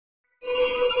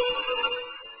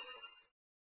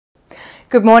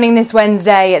Good morning this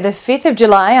Wednesday, the 5th of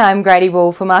July. I'm Grady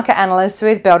Wool for Market Analyst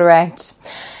with Bell Direct.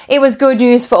 It was good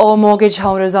news for all mortgage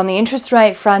holders on the interest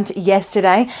rate front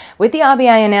yesterday, with the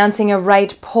RBA announcing a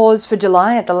rate pause for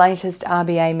July at the latest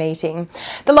RBA meeting.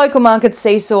 The local market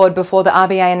seesawed before the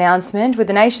RBA announcement, with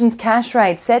the nation's cash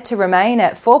rate set to remain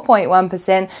at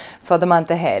 4.1% for the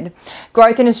month ahead.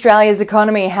 Growth in Australia's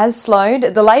economy has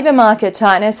slowed. The labour market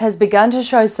tightness has begun to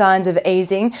show signs of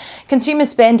easing. Consumer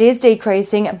spend is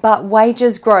decreasing, but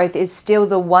wages growth is still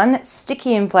the one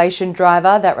sticky inflation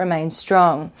driver that remains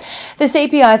strong. The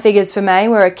CPI figures for May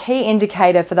were a key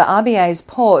indicator for the RBA's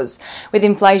pause, with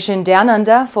inflation down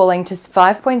under falling to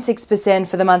 5.6%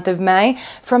 for the month of May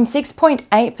from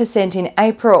 6.8% in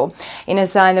April, in a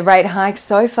sign the rate hikes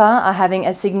so far are having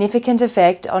a significant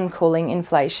effect on cooling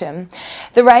inflation.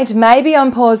 The rate may be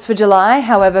on pause for July,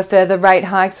 however, further rate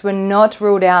hikes were not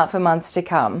ruled out for months to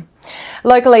come.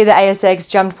 Locally, the ASX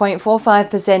jumped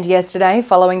 0.45% yesterday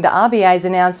following the RBA's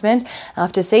announcement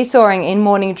after seesawing in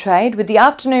morning trade, with the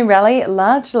afternoon rally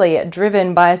largely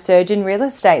driven by a surge in real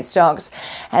estate stocks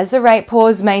as the rate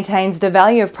pause maintains the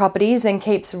value of properties and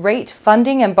keeps REIT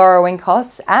funding and borrowing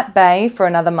costs at bay for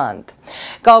another month.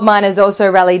 Gold miners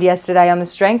also rallied yesterday on the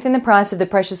strength in the price of the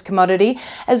precious commodity,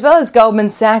 as well as Goldman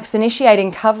Sachs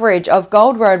initiating coverage of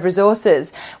Gold Road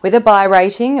Resources with a buy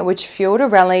rating, which fueled a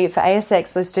rally for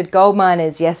ASX-listed gold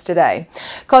miners yesterday.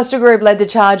 Costa Group led the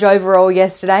charge overall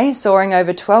yesterday, soaring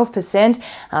over 12%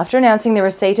 after announcing the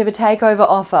receipt of a takeover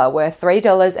offer worth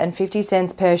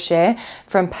 $3.50 per share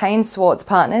from Paine Swartz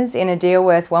Partners in a deal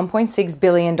worth $1.6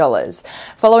 billion.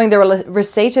 Following the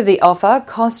receipt of the offer,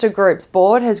 Costa Group's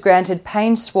board has granted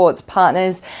Paine Swartz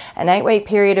Partners an 8-week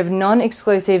period of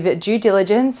non-exclusive due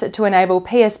diligence to enable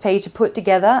PSP to put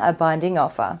together a binding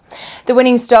offer. The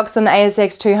winning stocks on the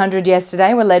ASX 200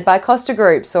 yesterday were led by Costa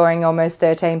Group, soaring almost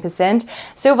 13%,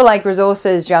 Silver Lake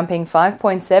Resources jumping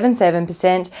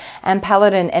 5.77%, and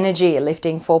Paladin Energy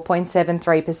lifting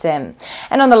 4.73%.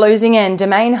 And on the losing end,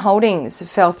 Domain Holdings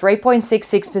fell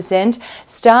 3.66%,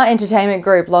 Star Entertainment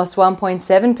Group lost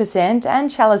 1.7%, and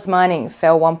Chalice Mining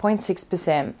fell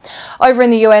 1.6%. Over in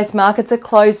the US, markets are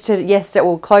closed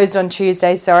on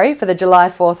Tuesday, for the July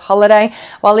 4th holiday,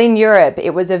 while in Europe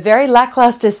it was a very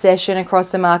lacklustre session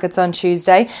across the markets on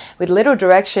Tuesday, with little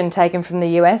direction taken from the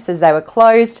US as they were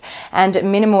closed and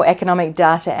minimal economic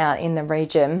data out in the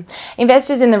region.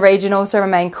 Investors in the region also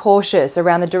remain cautious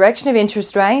around the direction of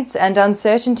interest rates and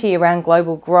uncertainty around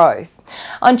global growth.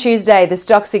 On Tuesday, the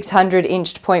Stoxx 600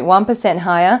 inched 0.1%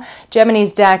 higher,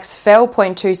 Germany's DAX fell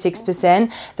 0.26%,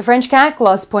 the French CAC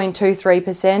lost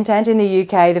 0.23%, and in the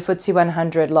UK, the FTSE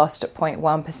 100 lost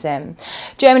 0.1%.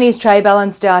 Germany's trade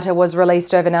balance data was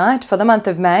released overnight for the month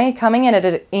of May, coming in at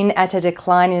a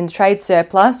decline in trade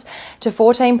surplus to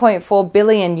 14.4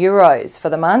 billion euros for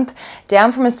the month,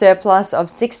 down from a surplus of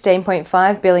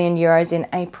 16.5 billion euros in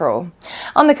April.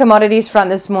 On the commodities front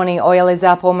this morning, oil is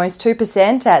up almost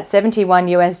 2% at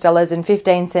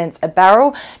 $71.15 a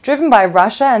barrel, driven by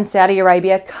Russia and Saudi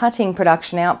Arabia cutting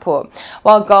production output,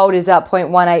 while gold is up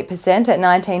 0.18% at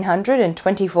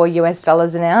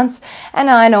 $1,924 an ounce, and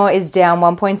iron ore is down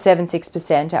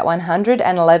 1.76% at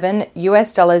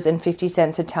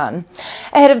 $111.50 a tonne.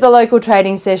 Ahead of the local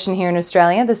trading session here in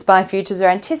Australia, the SPI futures are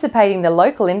anticipating the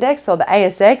local index, or the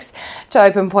ASX, to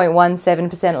open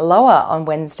 0.17% lower on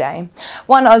Wednesday.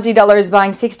 One Aussie dollar is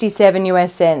buying 67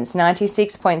 US cents,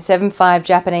 96.75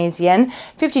 Japanese yen,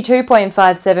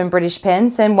 52.57 British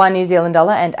pence, and 1 New Zealand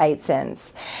dollar and 8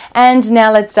 cents. And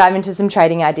now let's dive into some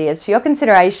trading ideas for your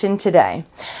consideration today.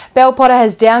 Bell Potter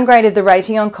has downgraded the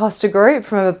rating on Costa Group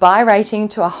from a buy rating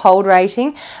to a hold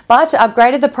rating, but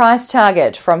upgraded the price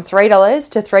target from $3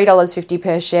 to $3.50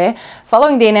 per share,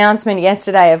 following the announcement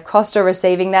yesterday of Costa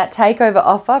receiving that takeover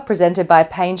offer presented by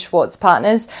Paine Swartz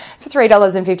Partners for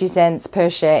 $3.50 per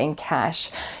share in cash.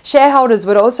 Shareholders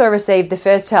would also receive the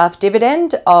first half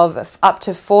dividend of up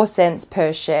to 4 cents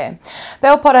per share.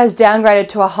 Bell Potter has downgraded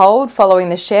to a hold following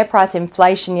the share price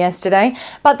inflation yesterday,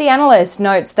 but the analyst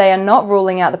notes they are not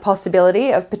ruling out the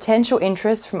possibility of potential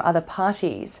interest from other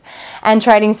parties. And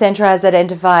Trading Centre has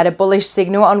identified a bullish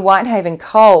signal on Whitehaven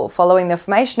Coal following the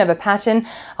formation of a pattern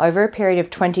over a period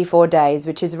of 24 days,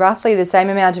 which is roughly the same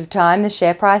amount of time the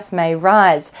share price may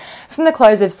rise, from the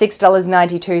close of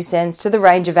 $6.92 to the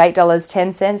range of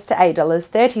 $8.10 to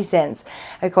 $8.30,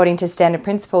 according to standard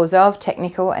principles of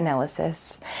technical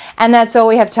analysis. And that's all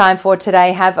we have time for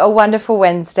today. Have a wonderful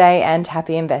Wednesday and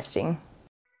happy investing.